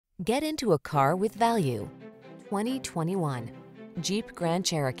Get into a car with value. 2021 Jeep Grand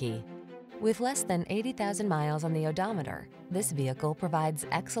Cherokee. With less than 80,000 miles on the odometer, this vehicle provides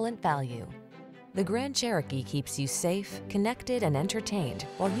excellent value. The Grand Cherokee keeps you safe, connected, and entertained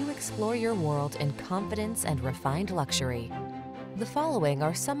while you explore your world in confidence and refined luxury. The following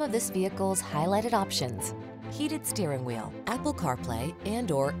are some of this vehicle's highlighted options: heated steering wheel, Apple CarPlay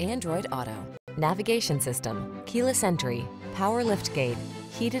and/or Android Auto, navigation system, keyless entry, power liftgate,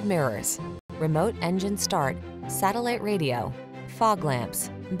 heated mirrors, remote engine start, satellite radio, fog lamps,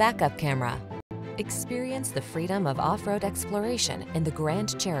 backup camera. Experience the freedom of off-road exploration in the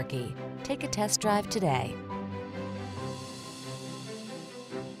Grand Cherokee. Take a test drive today.